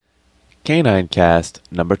Canine Cast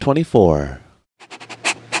number 24.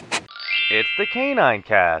 It's the Canine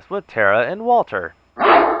Cast with Tara and Walter.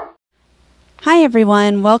 Hi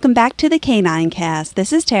everyone, welcome back to the Canine Cast.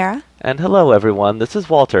 This is Tara. And hello everyone, this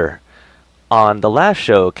is Walter. On the last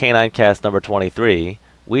show, Canine Cast number 23,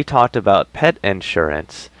 we talked about pet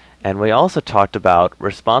insurance, and we also talked about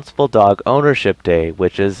Responsible Dog Ownership Day,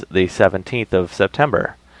 which is the 17th of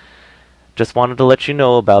September. Just wanted to let you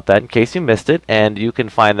know about that in case you missed it, and you can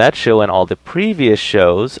find that show and all the previous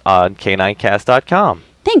shows on caninecast.com.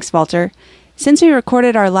 Thanks, Walter. Since we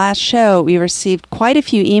recorded our last show, we received quite a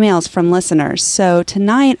few emails from listeners. So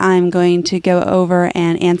tonight I'm going to go over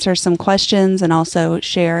and answer some questions and also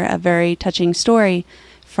share a very touching story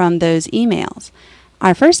from those emails.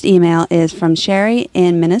 Our first email is from Sherry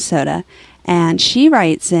in Minnesota, and she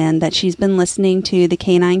writes in that she's been listening to the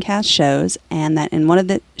Canine Cast shows and that in one of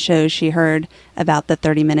the shows she heard about the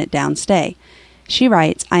 30-minute downstay. She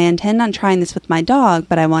writes, I intend on trying this with my dog,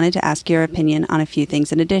 but I wanted to ask your opinion on a few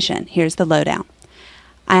things in addition. Here's the lowdown.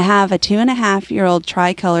 I have a 2.5-year-old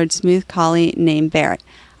tri-colored smooth collie named Barrett.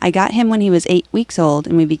 I got him when he was 8 weeks old,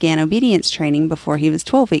 and we began obedience training before he was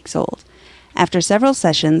 12 weeks old. After several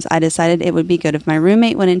sessions, I decided it would be good if my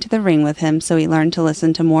roommate went into the ring with him so he learned to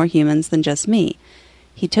listen to more humans than just me.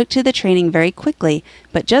 He took to the training very quickly,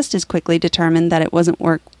 but just as quickly determined that it wasn't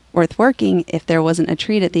worth working if there wasn't a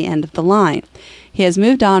treat at the end of the line. He has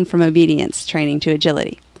moved on from obedience training to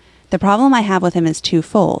agility. The problem I have with him is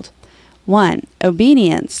twofold. One,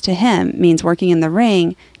 obedience to him means working in the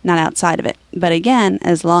ring, not outside of it. But again,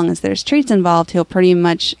 as long as there's treats involved, he'll pretty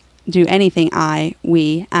much do anything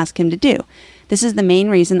we ask him to do. This is the main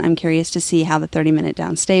reason I'm curious to see how the 30-minute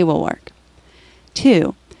downstay will work.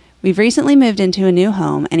 2, we've recently moved into a new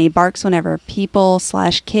home, and he barks whenever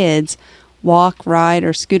people/kids walk, ride,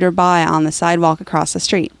 or scooter by on the sidewalk across the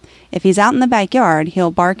street. If he's out in the backyard,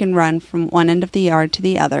 he'll bark and run from one end of the yard to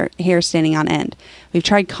the other, hair standing on end. We've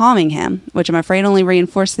tried calming him, which I'm afraid only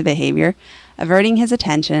reinforced the behavior, averting his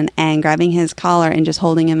attention, and grabbing his collar and just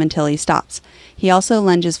holding him until he stops. He also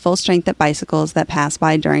lunges full strength at bicycles that pass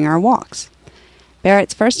by during our walks.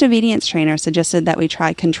 Barrett's first obedience trainer suggested that we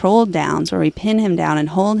try controlled downs, where we pin him down and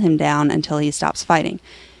hold him down until he stops fighting.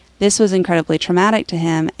 This was incredibly traumatic to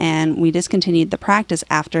him, and we discontinued the practice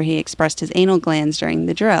after he expressed his anal glands during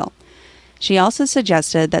the drill. She also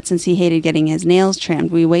suggested that since he hated getting his nails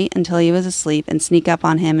trimmed, we wait until he was asleep and sneak up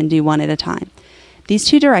on him and do one at a time. These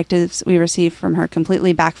two directives we received from her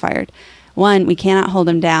completely backfired. 1, we cannot hold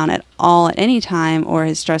him down at all at any time or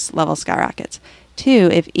his stress level skyrockets. 2,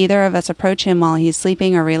 if either of us approach him while he's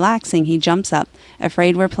sleeping or relaxing, he jumps up,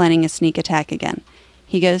 afraid we're planning a sneak attack again.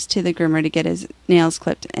 He goes to the groomer to get his nails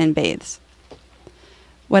clipped and bathes.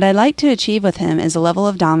 What I'd like to achieve with him is a level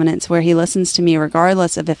of dominance where he listens to me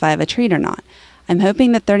regardless of if I have a treat or not. I'm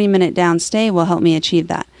hoping the 30-minute downstay will help me achieve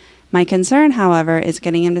that. My concern, however, is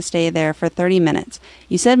getting him to stay there for 30 minutes.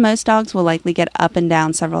 You said most dogs will likely get up and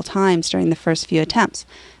down several times during the first few attempts.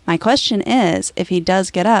 My question is, if he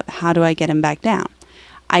does get up, how do I get him back down?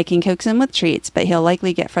 I can coax him with treats, but he'll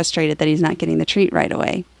likely get frustrated that he's not getting the treat right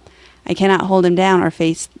away. I cannot hold him down or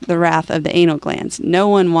face the wrath of the anal glands. No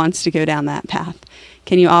one wants to go down that path.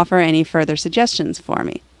 Can you offer any further suggestions for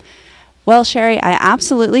me? Well, Sherry, I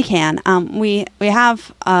absolutely can. We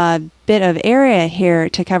have a bit of area here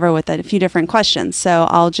to cover with a few different questions, so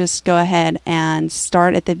I'll just go ahead and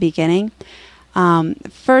start at the beginning.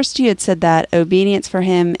 First, you had said that obedience for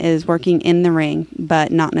him is working in the ring,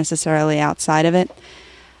 but not necessarily outside of it.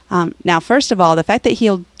 Now, first of all, the fact that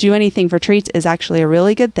he'll do anything for treats is actually a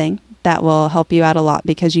really good thing. That will help you out a lot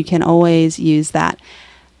because you can always use that.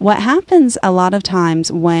 What happens a lot of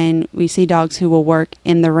times when we see dogs who will work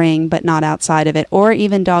in the ring but not outside of it, or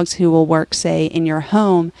even dogs who will work, say, in your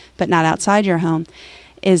home but not outside your home,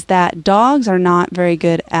 is that dogs are not very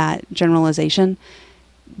good at generalization.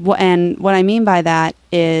 And what I mean by that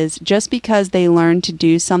is just because they learn to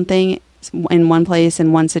do something in one place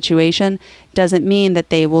in one situation doesn't mean that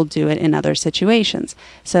they will do it in other situations.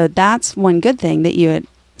 So that's one good thing that you had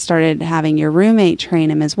started having your roommate train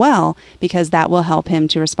him as well, because that will help him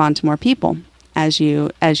to respond to more people, as you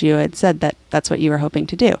had said that's what you were hoping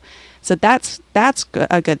to do. So that's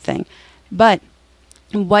a good thing. But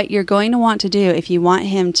what you're going to want to do if you want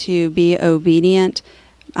him to be obedient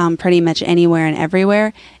pretty much anywhere and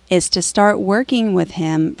everywhere is to start working with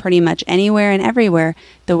him pretty much anywhere and everywhere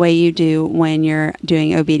the way you do when you're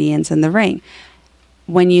doing obedience in the ring.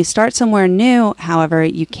 When you start somewhere new, however,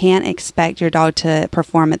 you can't expect your dog to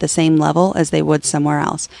perform at the same level as they would somewhere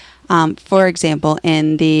else. For example,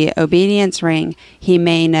 in the obedience ring, he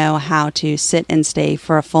may know how to sit and stay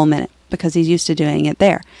for a full minute because he's used to doing it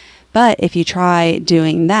there. But if you try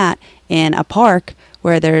doing that in a park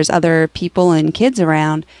where there's other people and kids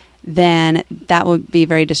around, then that would be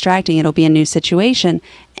very distracting. It'll be a new situation,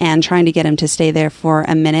 and trying to get him to stay there for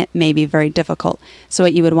a minute may be very difficult. So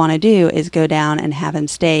what you would want to do is go down and have him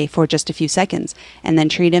stay for just a few seconds, and then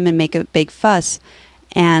treat him and make a big fuss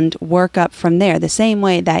and work up from there, the same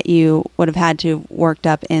way that you would have had to worked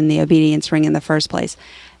up in the obedience ring in the first place.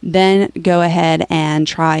 Then go ahead and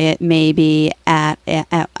try it maybe at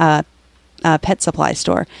a pet supply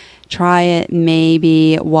store. Try it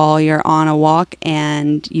maybe while you're on a walk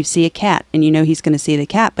and you see a cat and you know he's going to see the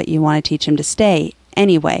cat, but you want to teach him to stay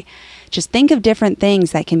anyway. Just think of different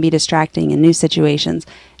things that can be distracting in new situations.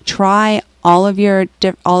 Try all of your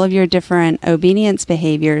different obedience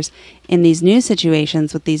behaviors in these new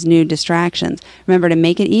situations with these new distractions. Remember to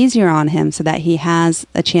make it easier on him so that he has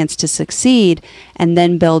a chance to succeed, and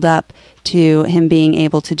then build up to him being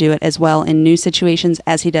able to do it as well in new situations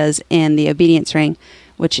as he does in the obedience ring,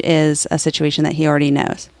 which is a situation that he already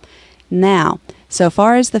knows. Now, so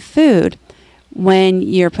far as the food, when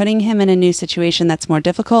you're putting him in a new situation that's more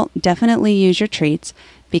difficult, definitely use your treats,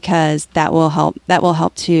 because that will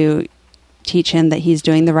help to teach him that he's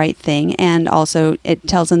doing the right thing, and also it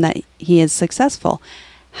tells him that he is successful.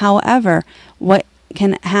 However, what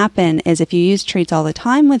can happen is if you use treats all the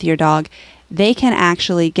time with your dog, they can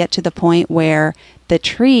actually get to the point where the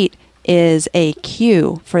treat is a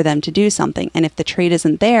cue for them to do something. And if the treat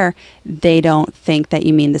isn't there, they don't think that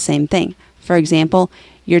you mean the same thing. For example,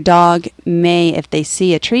 your dog may, if they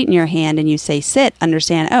see a treat in your hand and you say sit,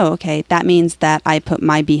 understand, oh, okay, that means that I put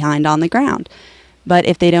my behind on the ground. But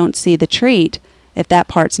if they don't see the treat, if that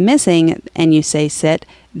part's missing and you say sit,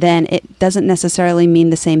 then it doesn't necessarily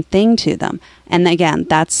mean the same thing to them. And again,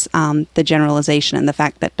 that's the generalization and the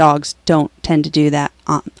fact that dogs don't tend to do that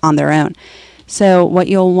on their own. So what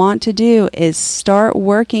you'll want to do is start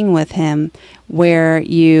working with him where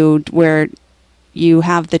you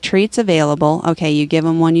have the treats available. Okay, you give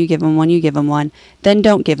him one, you give him one, you give him one. Then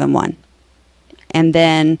don't give him one. And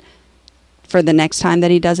then for the next time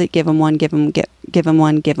that he does it, give him one, give him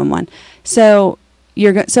one, give him one. So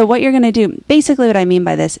what you're going to do, basically what I mean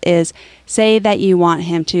by this is, say that you want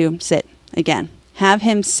him to sit again. Have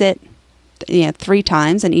him sit 3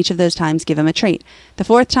 times, and each of those times give him a treat. The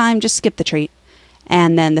 4th time, just skip the treat.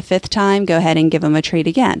 And then the 5th time, go ahead and give him a treat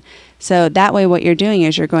again. So that way what you're doing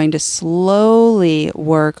is you're going to slowly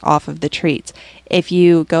work off of the treats. If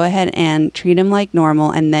you go ahead and treat him like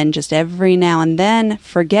normal and then just every now and then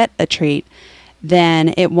forget a treat,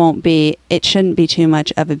 then it shouldn't be too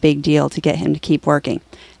much of a big deal to get him to keep working.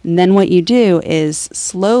 And then what you do is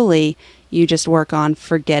slowly you just work on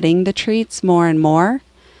forgetting the treats more and more,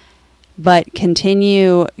 but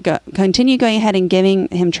continue going ahead and giving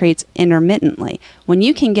him treats intermittently. When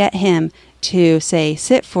you can get him to say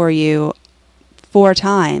sit for you 4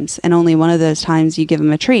 times and only one of those times you give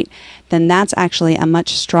him a treat, then that's actually a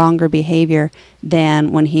much stronger behavior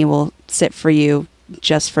than when he will sit for you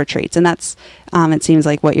just for treats. And that's it seems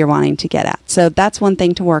like what you're wanting to get at. So that's one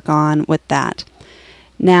thing to work on with that.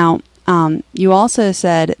 Now, you also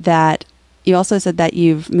said that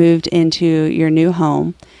you've moved into your new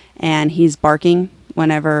home and he's barking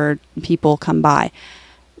whenever people come by.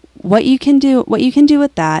 What you can do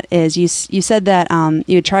with that is you said that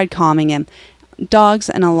you tried calming him. Dogs,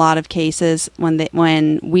 in a lot of cases,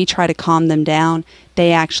 when we try to calm them down,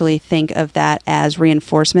 they actually think of that as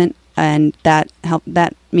reinforcement, and that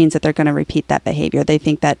means that they're going to repeat that behavior. They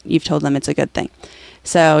think that you've told them it's a good thing.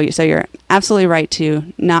 So you're absolutely right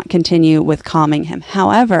to not continue with calming him.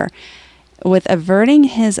 However, with averting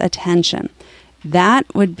his attention,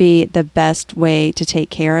 that would be the best way to take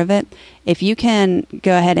care of it. If you can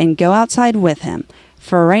go ahead and go outside with him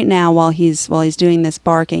for right now while he's doing this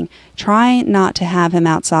barking, try not to have him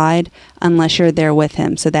outside unless you're there with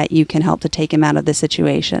him so that you can help to take him out of the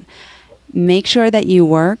situation. Make sure that you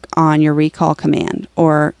work on your recall command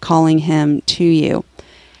or calling him to you.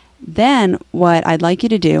 Then what I'd like you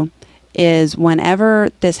to do is whenever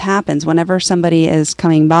this happens, whenever somebody is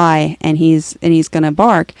coming by and he's going to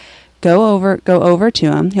bark, go over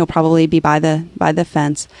to him. He'll probably be by the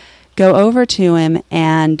fence. Go over to him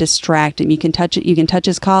and distract him. You can touch it. You can touch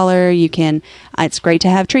his collar. It's great to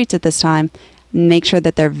have treats at this time. Make sure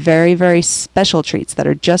that they're very, very special treats that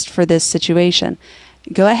are just for this situation.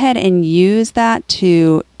 Go ahead and use that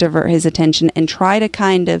to divert his attention and try to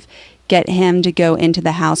kind of get him to go into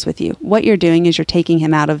the house with you. What you're doing is you're taking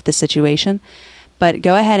him out of the situation, but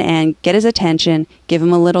go ahead and get his attention, give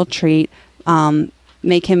him a little treat,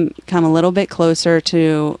 make him come a little bit closer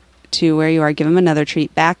to where you are, give him another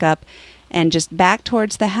treat, back up, and just back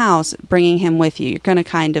towards the house, bringing him with you. You're going to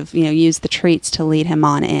kind of, use the treats to lead him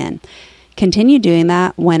on in. Continue doing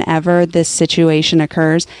that whenever this situation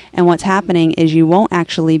occurs. And what's happening is you won't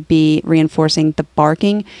actually be reinforcing the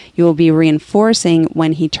barking. You will be reinforcing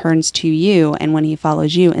when he turns to you and when he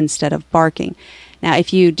follows you instead of barking. Now,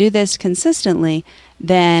 if you do this consistently,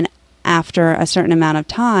 then after a certain amount of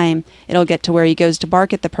time, it'll get to where he goes to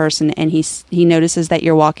bark at the person and he notices that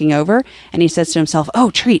you're walking over and he says to himself, "Oh,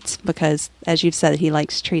 treats," because as you've said, he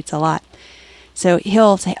likes treats a lot. So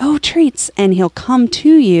he'll say, "Oh, treats," and he'll come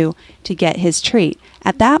to you to get his treat.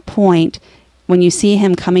 At that point, when you see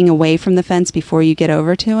him coming away from the fence before you get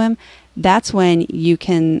over to him, that's when you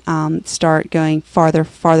can start going farther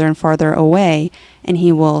and farther away, and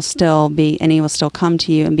he will still come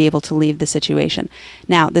to you and be able to leave the situation.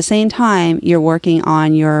 Now, at the same time, you're working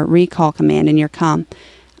on your recall command and your come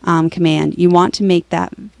command. You want to make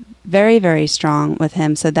that very, very strong with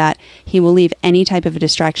him so that he will leave any type of a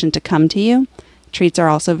distraction to come to you. Treats are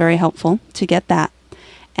also very helpful to get that.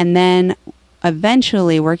 And then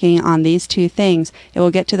eventually, working on these two things, it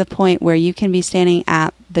will get to the point where you can be standing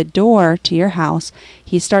at the door to your house.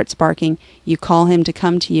 He starts barking, you call him to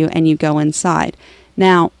come to you, and you go inside.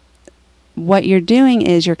 Now, what you're doing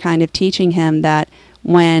is you're kind of teaching him that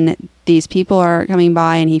when these people are coming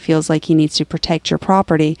by and he feels like he needs to protect your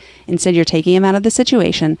property, instead you're taking him out of the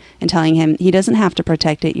situation and telling him he doesn't have to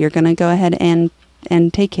protect it. You're going to go ahead and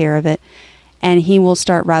take care of it. And he will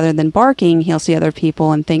start, rather than barking, he'll see other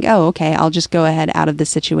people and think, "Oh, okay, I'll just go ahead out of the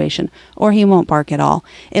situation." Or he won't bark at all.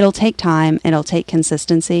 It'll take time. It'll take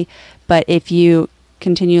consistency. But if you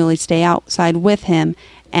continually stay outside with him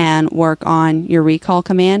and work on your recall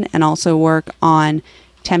command and also work on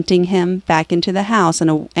tempting him back into the house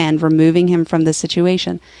and removing him from the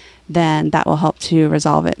situation, then that will help to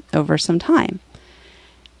resolve it over some time.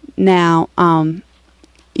 Now,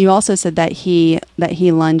 you also said that he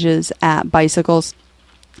lunges at bicycles.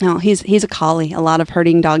 Now, he's a collie. A lot of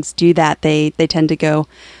herding dogs do that. They tend to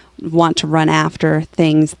want to run after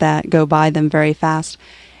things that go by them very fast.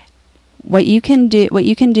 What you can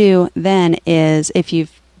do then is, if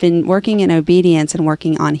you've been working in obedience and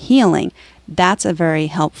working on healing, that's a very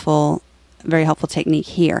helpful technique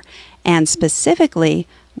here. And specifically,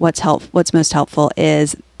 what's most helpful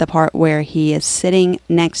is the part where he is sitting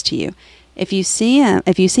next to you. If you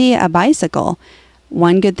see a bicycle,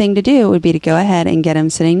 one good thing to do would be to go ahead and get him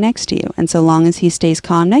sitting next to you. And so long as he stays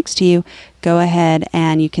calm next to you, go ahead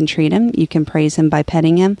and you can treat him. You can praise him by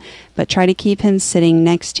petting him, but try to keep him sitting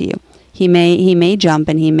next to you. He may jump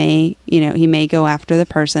and he may go after the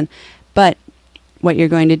person, but what you're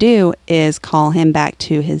going to do is call him back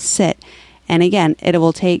to his sit. And again, it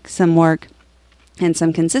will take some work and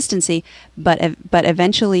some consistency, but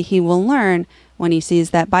eventually he will learn, when he sees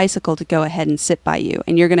that bicycle, to go ahead and sit by you.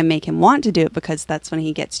 And you're going to make him want to do it, because that's when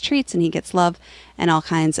he gets treats and he gets love and all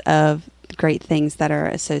kinds of great things that are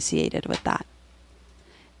associated with that.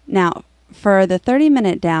 Now, for the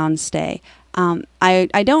 30-minute down stay,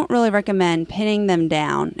 I don't really recommend pinning them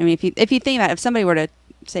down. I mean, if you think about it, if somebody were to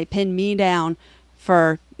say pin me down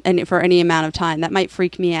for any amount of time, that might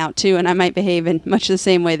freak me out too, and I might behave in much the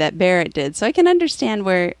same way that Barrett did. So I can understand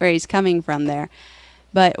where he's coming from there.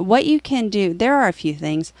 But what you can do, there are a few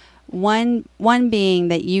things. One being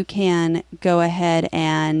that you can go ahead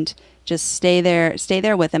and just stay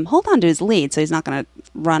there with him. Hold on to his lead so he's not going to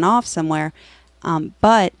run off somewhere.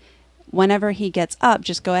 But whenever he gets up,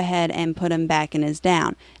 just go ahead and put him back in his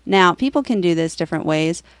down. Now, people can do this different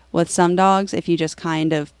ways. With some dogs, if you just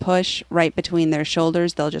kind of push right between their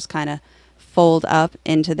shoulders, they'll just kind of fold up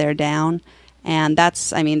into their down. And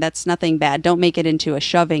that's nothing bad. Don't make it into a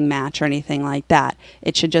shoving match or anything like that.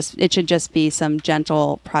 It should just be some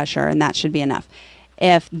gentle pressure, and that should be enough.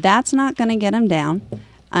 If that's not going to get him down,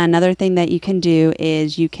 another thing that you can do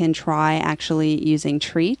is you can try actually using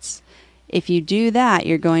treats. If you do that,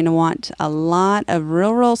 you're going to want a lot of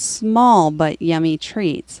real small but yummy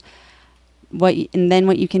treats. And then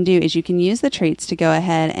what you can do is you can use the treats to go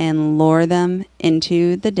ahead and lure them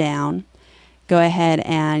into the down. Go ahead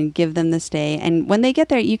and give them the stay, and when they get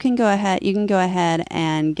there, you can go ahead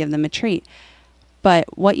and give them a treat.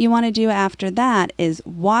 But what you want to do after that is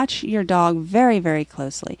watch your dog very, very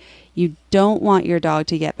closely. You don't want your dog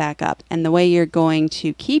to get back up, and the way you're going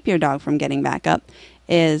to keep your dog from getting back up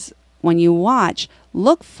is, when you watch,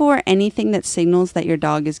 look for anything that signals that your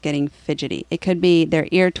dog is getting fidgety. It could be their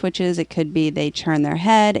ear twitches, it could be they turn their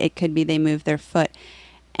head, it could be they move their foot.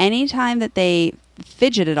 Anytime that they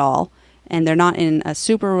fidget at all, and they're not in a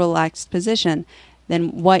super relaxed position,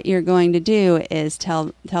 then what you're going to do is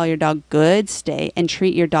tell your dog, good, stay, and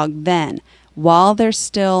treat your dog then, while they're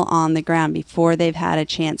still on the ground, before they've had a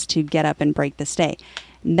chance to get up and break the stay.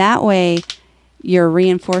 That way, you're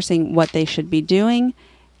reinforcing what they should be doing,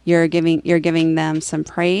 You're giving them some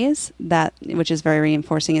praise, which is very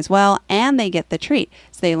reinforcing as well, and they get the treat.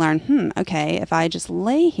 So they learn, okay, if I just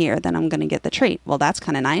lay here, then I'm going to get the treat. Well, that's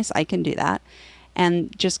kind of nice. I can do that.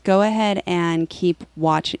 And just go ahead and keep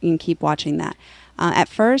watching that. At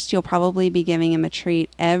first, you'll probably be giving them a treat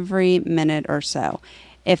every minute or so.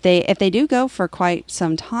 If they do go for quite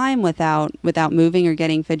some time without moving or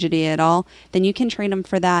getting fidgety at all, then you can treat them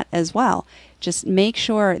for that as well. Just make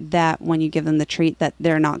sure that when you give them the treat that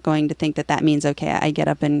they're not going to think that means, okay, I get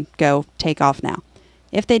up and go take off now.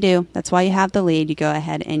 If they do, that's why you have the lead. You go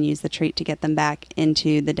ahead and use the treat to get them back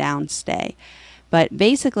into the down stay. But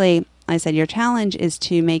basically, like I said, your challenge is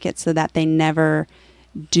to make it so that they never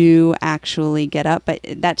do actually get up, but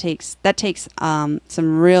that takes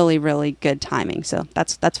some really, really good timing. So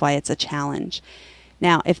that's why it's a challenge.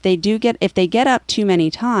 Now, if they get up too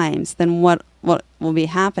many times, then what will be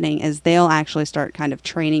happening is they'll actually start kind of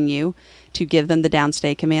training you to give them the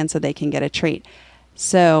downstay command so they can get a treat.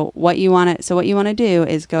 So what you want to do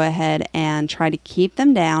is go ahead and try to keep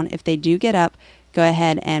them down. If they do get up, go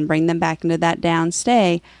ahead and bring them back into that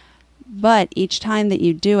downstay. But each time that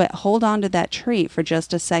you do it, hold on to that treat for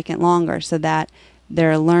just a second longer so that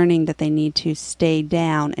they're learning that they need to stay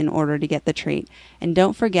down in order to get the treat. And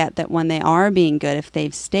don't forget that when they are being good, if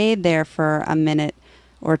they've stayed there for a minute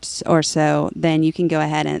or so, then you can go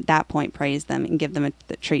ahead and at that point praise them and give them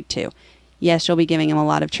the treat too. Yes, you'll be giving them a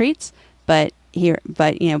lot of treats, but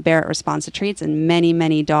Barrett responds to treats, and many,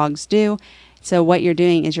 many dogs do. So what you're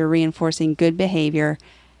doing is you're reinforcing good behavior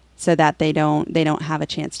so that they don't have a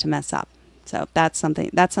chance to mess up. So that's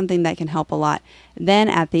something that can help a lot. Then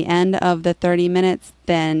at the end of the 30 minutes,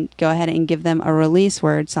 then go ahead and give them a release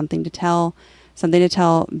word, something to tell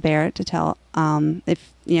Barrett, to tell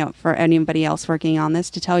if for anybody else working on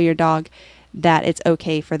this, to tell your dog that it's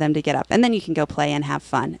okay for them to get up, and then you can go play and have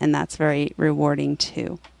fun, and that's very rewarding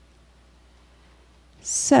too.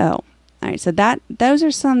 So, all right, so those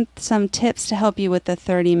are some tips to help you with the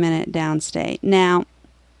 30-minute downstay. Now,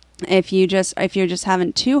 if you're just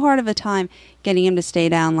having too hard of a time getting him to stay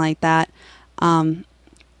down like that,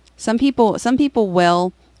 some people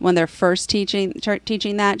will, when they're first teaching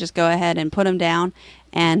that, just go ahead and put them down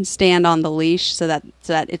and stand on the leash so that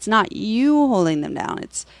it's not you holding them down.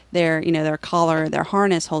 It's their collar, their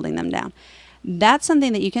harness holding them down. That's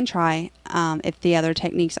something that you can try if the other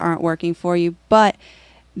techniques aren't working for you. But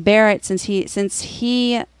Barrett, since he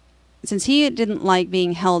didn't like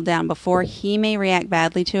being held down before, he may react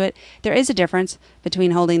badly to it. There is a difference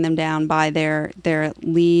between holding them down by their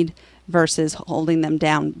lead versus holding them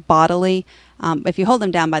down bodily. If you hold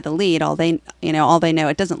them down by the lead, all they know,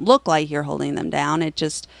 it doesn't look like you're holding them down. It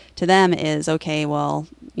just, to them, is, okay, well,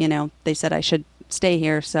 they said I should stay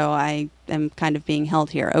here, so I am kind of being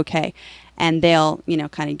held here. Okay. And they'll,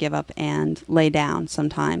 kind of give up and lay down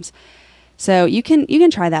sometimes. So you can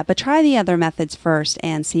try that, but try the other methods first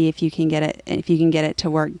and see if you can get it to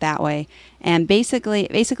work that way. And basically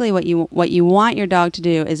what you want your dog to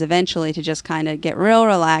do is eventually to just kind of get real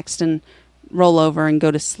relaxed and roll over and go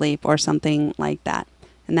to sleep or something like that.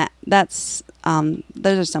 And that's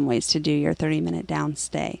those are some ways to do your 30-minute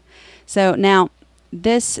downstay. So now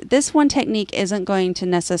this one technique isn't going to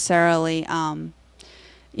necessarily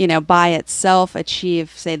by itself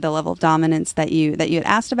achieve, say, the level of dominance that you had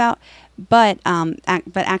asked about, but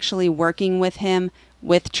actually working with him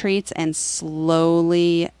with treats and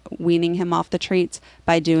slowly weaning him off the treats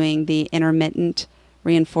by doing the intermittent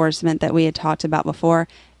reinforcement that we had talked about before,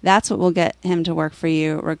 that's what will get him to work for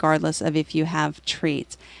you regardless of if you have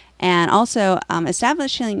treats. And also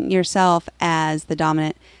establishing yourself as the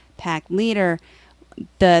dominant pack leader,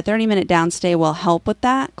 the 30-minute downstay will help with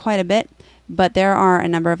that quite a bit. But there are a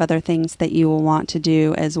number of other things that you will want to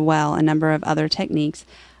do as well, a number of other techniques.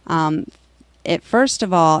 First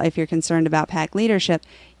of all, if you're concerned about pack leadership,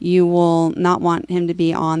 you will not want him to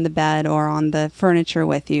be on the bed or on the furniture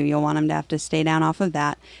with you. You'll want him to have to stay down off of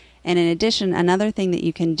that. And in addition, another thing that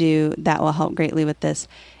you can do that will help greatly with this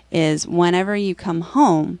is whenever you come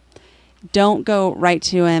home, don't go right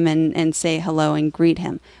to him and say hello and greet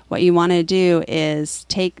him. What you want to do is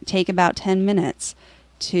take about 10 minutes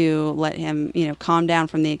to let him, calm down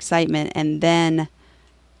from the excitement, and then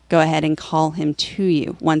go ahead and call him to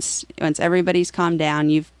you. Once everybody's calmed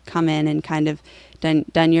down, you've come in and kind of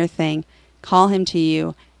done your thing, call him to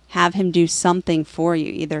you, have him do something for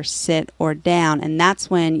you, either sit or down, and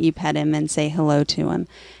that's when you pet him and say hello to him.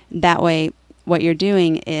 That way, what you're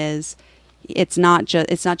doing is it's not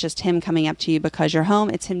just him coming up to you because you're home,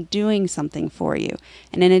 it's him doing something for you.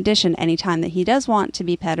 And in addition, anytime that he does want to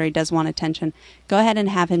be pet or he does want attention, go ahead and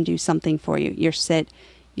have him do something for you. Your sit,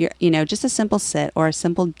 just a simple sit or a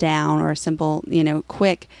simple down or a simple,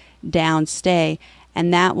 quick down stay,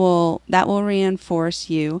 and that will reinforce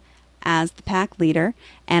you as the pack leader,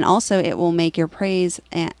 and also it will make your praise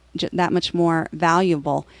that much more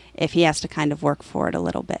valuable if he has to kind of work for it a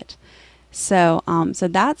little bit. So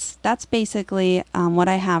that's basically what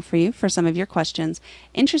I have for you for some of your questions.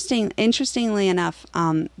 Interestingly enough,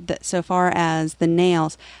 so far as the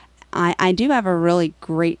nails, I do have a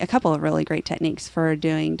couple of really great techniques for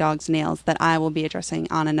doing dogs' nails that I will be addressing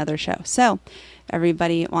on another show. So if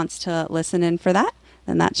everybody wants to listen in for that,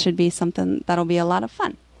 then that should be something that'll be a lot of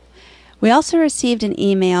fun. We also received an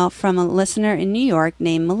email from a listener in New York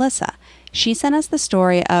named Melissa. She sent us the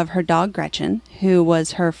story of her dog Gretchen, who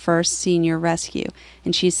was her first senior rescue,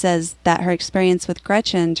 and she says that her experience with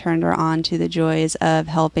Gretchen turned her on to the joys of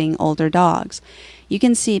helping older dogs. You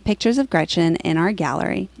can see pictures of Gretchen in our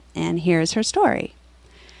gallery, and here's her story.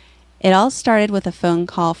 It all started with a phone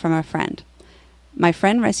call from a friend. My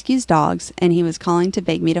friend rescues dogs, and he was calling to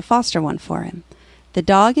beg me to foster one for him. The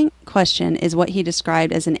dog in question is what he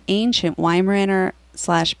described as an ancient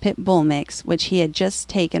Weimaraner/pit bull mix, which he had just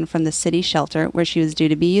taken from the city shelter where she was due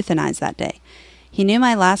to be euthanized that day. He knew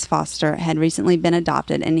my last foster had recently been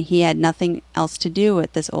adopted, and he had nothing else to do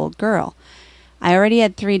with this old girl. I already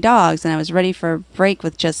had 3 dogs, and I was ready for a break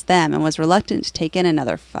with just them and was reluctant to take in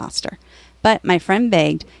another foster. But my friend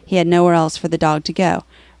begged. He had nowhere else for the dog to go.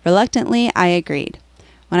 Reluctantly, I agreed.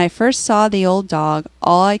 When I first saw the old dog,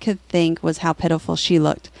 all I could think was how pitiful she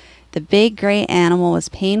looked. The big gray animal was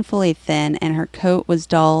painfully thin, and her coat was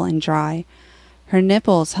dull and dry. Her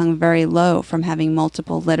nipples hung very low from having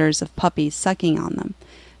multiple litters of puppies sucking on them.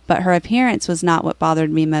 But her appearance was not what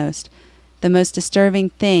bothered me most. The most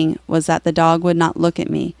disturbing thing was that the dog would not look at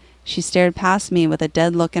me. She stared past me with a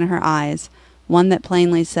dead look in her eyes, one that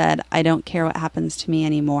plainly said, "I don't care what happens to me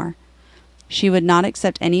anymore." She would not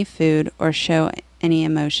accept any food or show any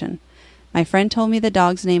emotion. My friend told me the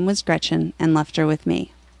dog's name was Gretchen and left her with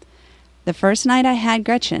me. The first night I had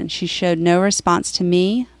Gretchen, she showed no response to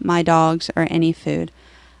me, my dogs, or any food.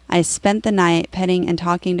 I spent the night petting and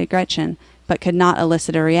talking to Gretchen, but could not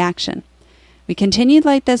elicit a reaction. We continued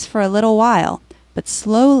like this for a little while, but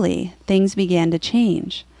slowly things began to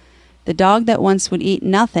change. The dog that once would eat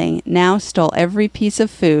nothing now stole every piece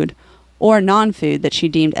of food, or non-food that she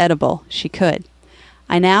deemed edible, she could.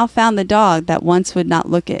 I now found the dog that once would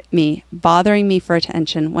not look at me, bothering me for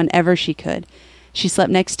attention whenever she could. She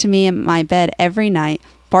slept next to me in my bed every night,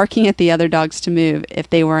 barking at the other dogs to move if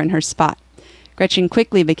they were in her spot. Gretchen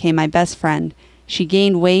quickly became my best friend. She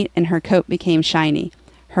gained weight and her coat became shiny.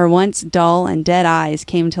 Her once dull and dead eyes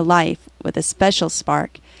came to life with a special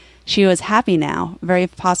spark. She was happy now, very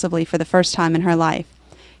possibly for the first time in her life.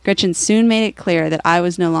 Gretchen soon made it clear that I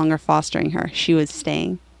was no longer fostering her. She was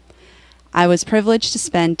staying. I was privileged to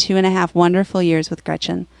spend 2.5 wonderful years with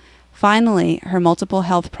Gretchen. Finally, her multiple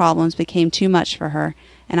health problems became too much for her,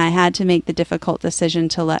 and I had to make the difficult decision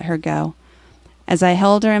to let her go. As I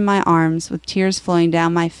held her in my arms, with tears flowing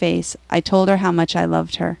down my face, I told her how much I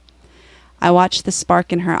loved her. I watched the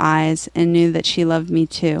spark in her eyes and knew that she loved me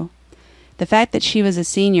too. The fact that she was a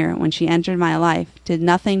senior when she entered my life did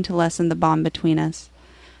nothing to lessen the bond between us.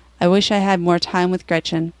 I wish I had more time with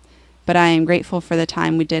Gretchen, but I am grateful for the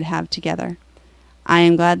time we did have together. I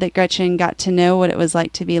am glad that Gretchen got to know what it was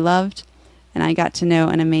like to be loved, and I got to know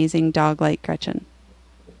an amazing dog like Gretchen.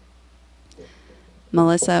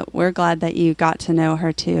 Melissa, we're glad that you got to know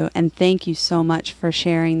her too, and thank you so much for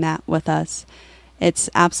sharing that with us. It's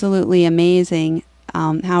absolutely amazing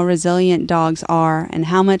how resilient dogs are and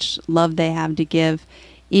how much love they have to give,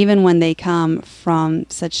 even when they come from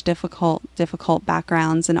such difficult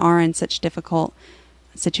backgrounds and are in such difficult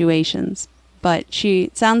situations. But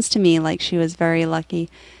she sounds to me like she was very lucky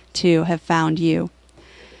to have found you.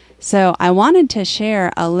 So I wanted to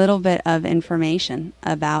share a little bit of information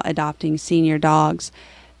about adopting senior dogs,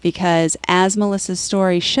 because as Melissa's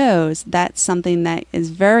story shows, that's something that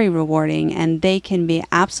is very rewarding, and they can be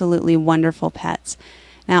absolutely wonderful pets.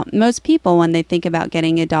 Now, most people, when they think about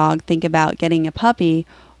getting a dog, think about getting a puppy,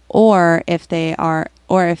 or if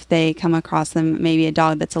they come across them, maybe a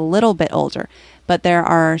dog that's a little bit older. But there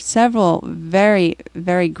are several very,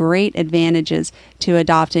 very great advantages to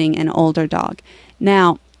adopting an older dog.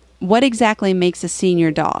 Now, what exactly makes a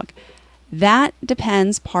senior dog? That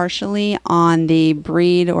depends partially on the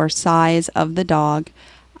breed or size of the dog.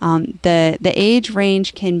 The age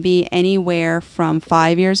range can be anywhere from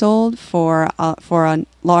 5 years old for a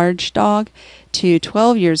large dog to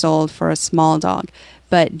 12 years old for a small dog.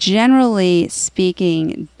 But generally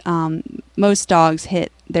speaking, most dogs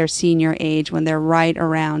hit their senior age when they're right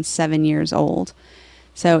around 7 years old.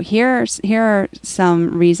 So here are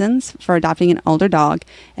some reasons for adopting an older dog,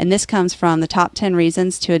 and this comes from the top 10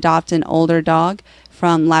 reasons to adopt an older dog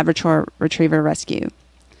from Labrador Retriever Rescue.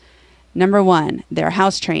 Number 1, they're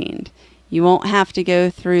house trained. You won't have to go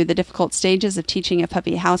through the difficult stages of teaching a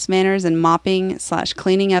puppy house manners and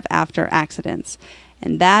mopping/cleaning up after accidents.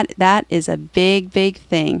 And that is a big, big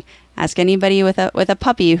thing. Ask anybody with a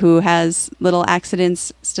puppy who has little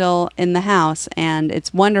accidents still in the house, and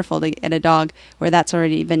it's wonderful to get a dog where that's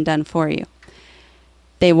already been done for you.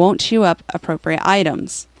 They won't chew up appropriate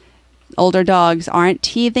items. Older dogs aren't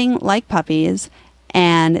teething like puppies,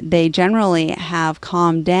 and they generally have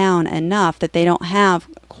calmed down enough that they don't have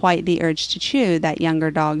quite the urge to chew that younger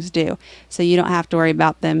dogs do. So you don't have to worry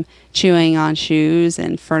about them chewing on shoes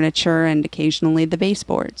and furniture and occasionally the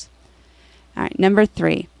baseboards. All right, number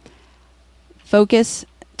 3. Focus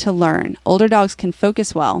to learn. Older dogs can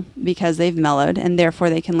focus well because they've mellowed, and therefore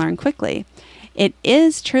they can learn quickly. It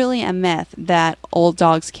is truly a myth that old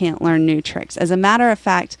dogs can't learn new tricks. As a matter of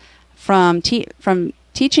fact, from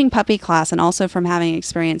teaching puppy class and also from having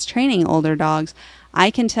experience training older dogs, I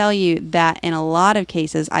can tell you that in a lot of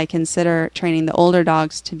cases, I consider training the older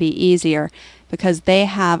dogs to be easier because they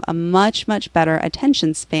have a much, much better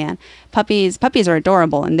attention span. Puppies are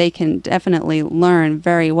adorable and they can definitely learn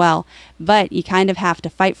very well, but you kind of have to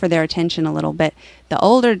fight for their attention a little bit. The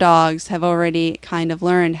older dogs have already kind of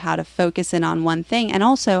learned how to focus in on one thing and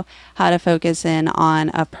also how to focus in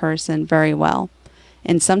on a person very well.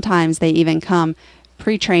 And sometimes they even come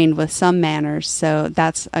pre-trained with some manners, so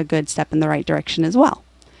that's a good step in the right direction as well.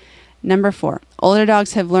 Number 4, older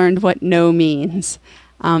dogs have learned what no means.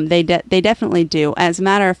 They definitely do. As a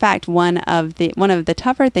matter of fact, one of the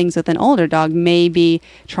tougher things with an older dog may be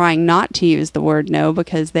trying not to use the word no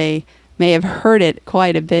because they may have heard it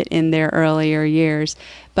quite a bit in their earlier years.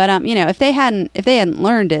 But if they hadn't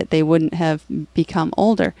learned it, they wouldn't have become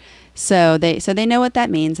older. So they know what that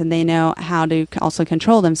means, and they know how to also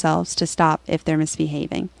control themselves to stop if they're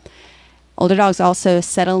misbehaving. Older dogs also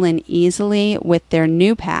settle in easily with their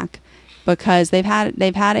new pack because they've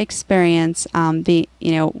had experience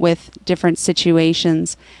with different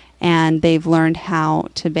situations, and they've learned how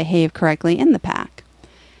to behave correctly in the pack.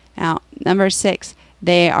 Now, number 6,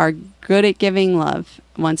 they are good at giving love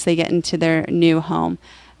once they get into their new home.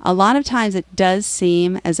 A lot of times it does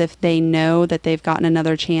seem as if they know that they've gotten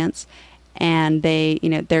another chance, and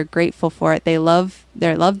they're grateful for it. They love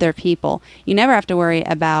their people. You never have to worry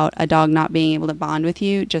about a dog not being able to bond with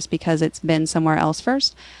you just because it's been somewhere else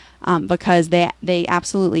first, because they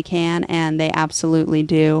absolutely can, and they absolutely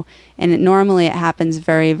do. And normally it happens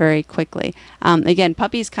very, very quickly. Again,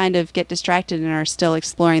 puppies kind of get distracted and are still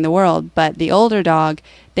exploring the world, but the older dog,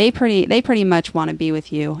 they pretty much want to be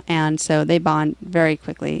with you, and so they bond very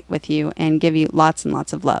quickly with you and give you lots and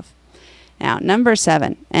lots of love. Now, number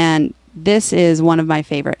 7, and this is one of my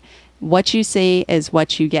favorite. What you see is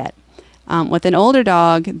what you get. With an older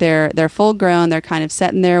dog, they're full grown, they're kind of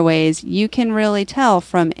set in their ways. You can really tell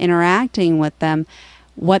from interacting with them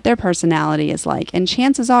what their personality is like. And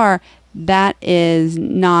chances are that is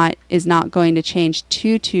not going to change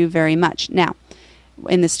too very much. Now,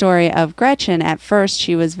 in the story of Gretchen, at first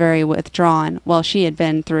she was very withdrawn. Well, she had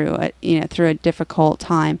been through a difficult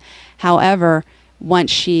time. However,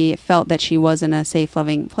 once she felt that she was in a safe,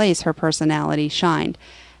 loving place, her personality shined.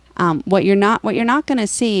 What you're not going to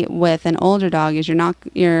see with an older dog is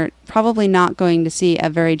you're probably not going to see a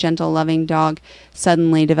very gentle, loving dog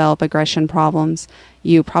suddenly develop aggression problems.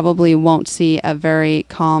 You probably won't see a very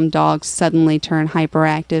calm dog suddenly turn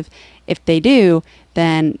hyperactive. If they do,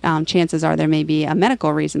 then chances are there may be a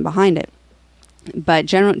medical reason behind it. But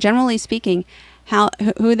generally speaking,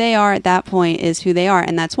 who they are at that point is who they are,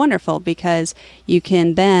 and that's wonderful because you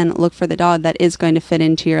can then look for the dog that is going to fit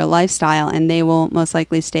into your lifestyle, and they will most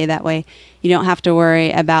likely stay that way. You don't have to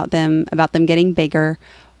worry about them getting bigger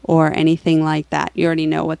or anything like that. You already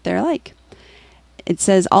know what they're like. It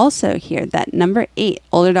says also here that number 8,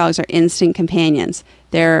 older dogs are instant companions.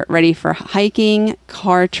 They're ready for hiking,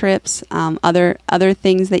 car trips, other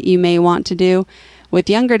things that you may want to do. With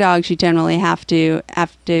younger dogs, you generally have to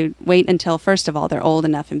wait until, first of all, they're old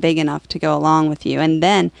enough and big enough to go along with you, and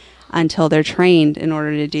then until they're trained in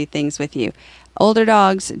order to do things with you. Older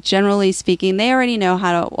dogs, generally speaking, they already know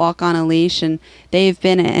how to walk on a leash, and they've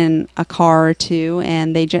been in a car or two,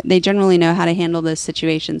 and they generally know how to handle those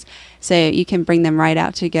situations. So you can bring them right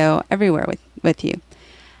out to go everywhere with you.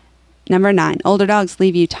 Number 9, older dogs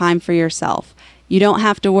leave you time for yourself. You don't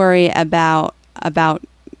have to worry about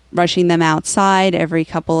rushing them outside every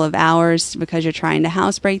couple of hours because you're trying to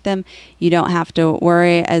housebreak them. You don't have to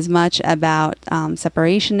worry as much about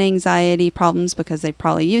separation anxiety problems because they're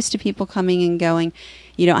probably used to people coming and going.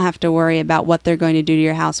 You don't have to worry about what they're going to do to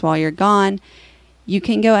your house while you're gone. You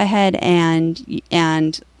can go ahead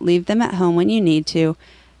and leave them at home when you need to,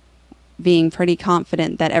 being pretty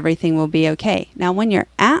confident that everything will be okay. Now, when you're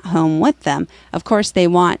at home with them, of course they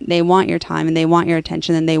want your time and they want your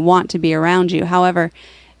attention and they want to be around you. However,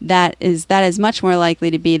 that is much more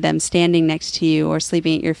likely to be them standing next to you or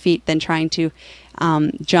sleeping at your feet than trying to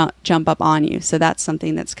jump up on you. So that's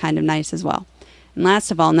something that's kind of nice as well. And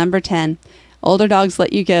last of all, number 10, older dogs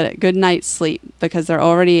let you get a good night's sleep because they're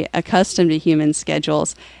already accustomed to human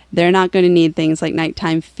schedules. They're not going to need things like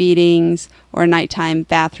nighttime feedings or nighttime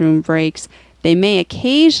bathroom breaks. They may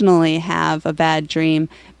occasionally have a bad dream,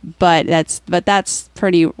 but that's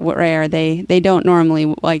pretty rare. They don't normally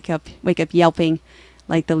wake up yelping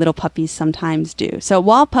like the little puppies sometimes do. So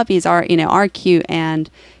while puppies are cute and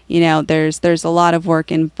there's a lot of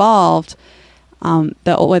work involved,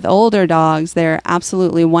 with older dogs, they're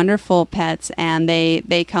absolutely wonderful pets, and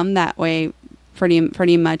they come that way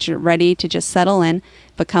pretty much ready to just settle in,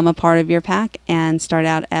 become a part of your pack, and start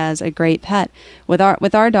out as a great pet. With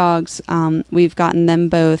our dogs, we've gotten them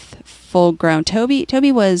both full grown.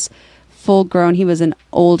 Toby was full grown. He was an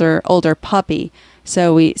older puppy,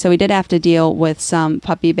 so we did have to deal with some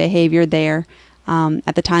puppy behavior there.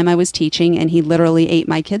 At the time I was teaching, and he literally ate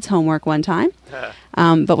my kids' homework one time.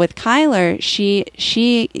 But with Kyler,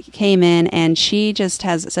 she came in, and she just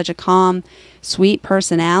has such a calm, sweet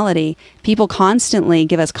personality. People constantly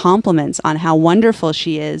give us compliments on how wonderful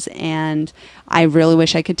she is, and I really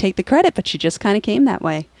wish I could take the credit, but she just kind of came that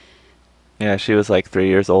way. Yeah, she was like 3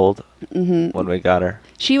 years old when we got her.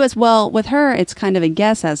 She was, well, with her, it's kind of a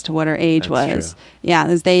guess as to what her age was. True. Yeah,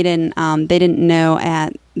 because they didn't know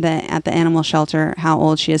at the animal shelter how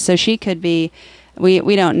old she is. So she could be,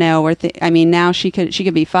 we don't know. Now she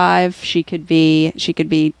could be 5, she could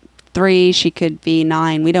be 3, she could be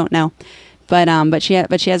 9. We don't know, but she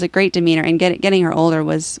has a great demeanor, and getting her older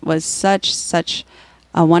was such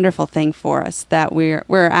a wonderful thing for us that we're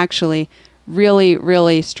actually really,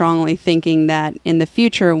 really strongly thinking that in the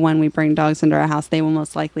future, when we bring dogs into our house, they will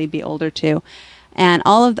most likely be older too. And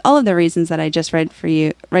all of the reasons that I just read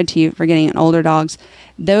to you for getting older dogs,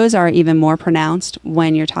 those are even more pronounced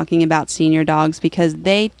when you're talking about senior dogs, because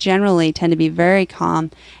they generally tend to be very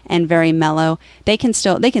calm and very mellow. They can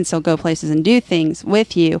still go places and do things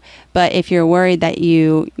with you, but if you're worried that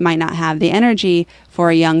you might not have the energy for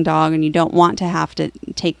a young dog and you don't want to have to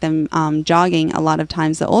take them jogging, a lot of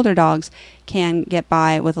times the older dogs can get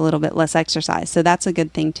by with a little bit less exercise. So that's a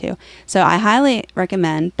good thing too. So I highly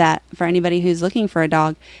recommend that for anybody who's looking for a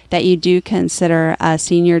dog, that you do consider a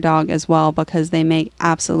senior dog as well, because they make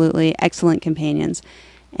absolutely excellent companions.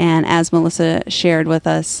 And as Melissa shared with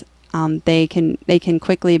us, they can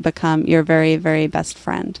quickly become your very, very best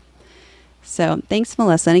friend. So thanks,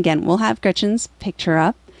 Melissa. And again, we'll have Gretchen's picture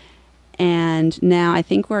up. And now I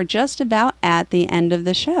think we're just about at the end of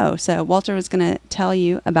the show. So Walter was going to tell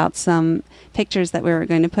you about some pictures that we were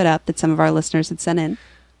going to put up that some of our listeners had sent in.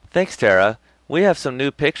 Thanks, Tara. We have some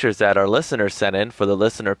new pictures that our listeners sent in for the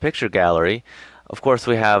listener picture gallery. Of course,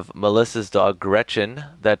 we have Melissa's dog Gretchen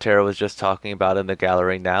that Tara was just talking about in the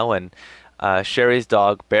gallery now, and Sherry's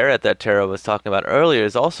dog Barrett that Tara was talking about earlier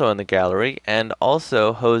is also in the gallery, and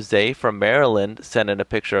also Jose from Maryland sent in a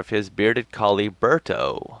picture of his bearded collie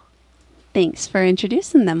Berto. Thanks for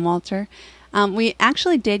introducing them, Walter. We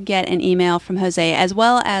actually did get an email from Jose, as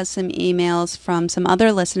well as some emails from some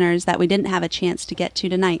other listeners that we didn't have a chance to get to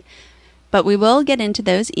tonight. But we will get into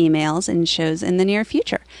those emails and shows in the near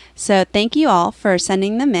future. So thank you all for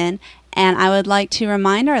sending them in. And I would like to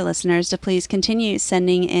remind our listeners to please continue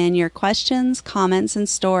sending in your questions, comments, and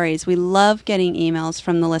stories. We love getting emails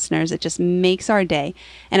from the listeners. It just makes our day.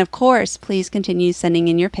 And of course, please continue sending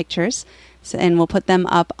in your pictures, and we'll put them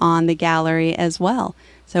up on the gallery as well.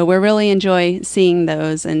 So we really enjoy seeing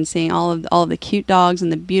those and seeing all of the cute dogs and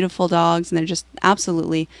the beautiful dogs, and they're just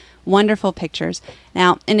absolutely wonderful pictures.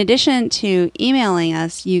 Now, in addition to emailing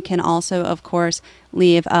us, you can also, of course,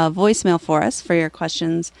 leave a voicemail for us for your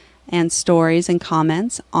questions and stories and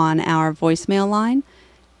comments on our voicemail line.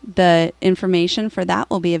 The information for that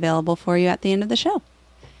will be available for you at the end of the show.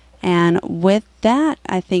 And with that,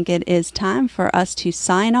 I think it is time for us to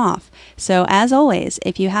sign off. So as always,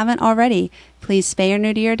 if you haven't already, please spay or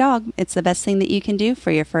neuter your dog. It's the best thing that you can do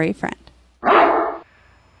for your furry friend.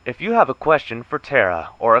 If you have a question for Tara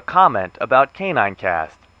or a comment about Canine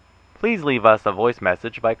Cast, please leave us a voice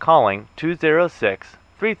message by calling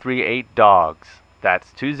 206-338-DOGS. That's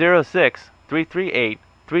 206-338-3388.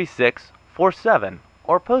 3647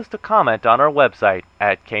 or post a comment on our website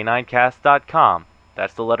at k9cast.com.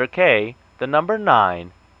 That's the letter K, the number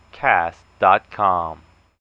 9, cast.com.